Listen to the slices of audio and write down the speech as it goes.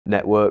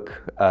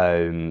network.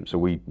 So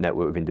we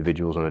network with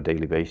individuals on a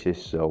daily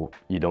basis. So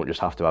you don't just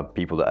have to have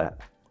people that are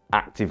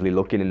actively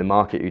looking in the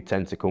market who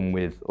tend to come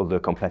with other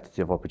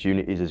competitive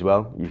opportunities as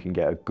well. You can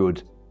get a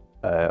good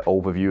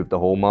overview of the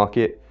whole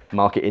market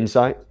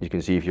insight. You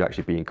can see if you're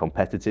actually being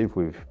competitive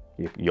with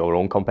your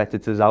own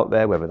competitors out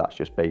there, whether that's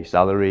just base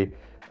salary,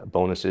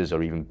 bonuses,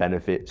 or even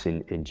benefits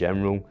in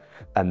general.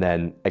 And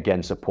then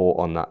again, support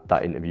on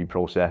that interview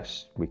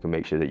process. We can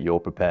make sure that you're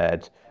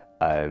prepared.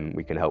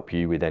 We can help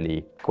you with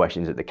any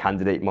questions that the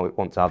candidate might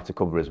want to have to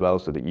cover as well,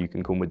 so that you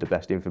can come with the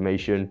best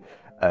information.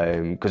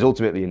 Because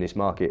ultimately in this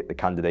market, the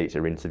candidates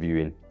are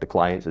interviewing the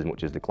clients as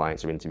much as the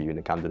clients are interviewing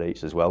the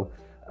candidates as well.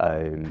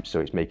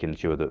 So it's making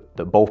sure that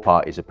both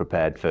parties are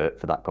prepared for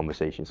that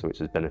conversation, so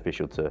it's as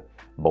beneficial to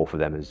both of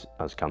them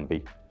as can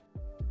be.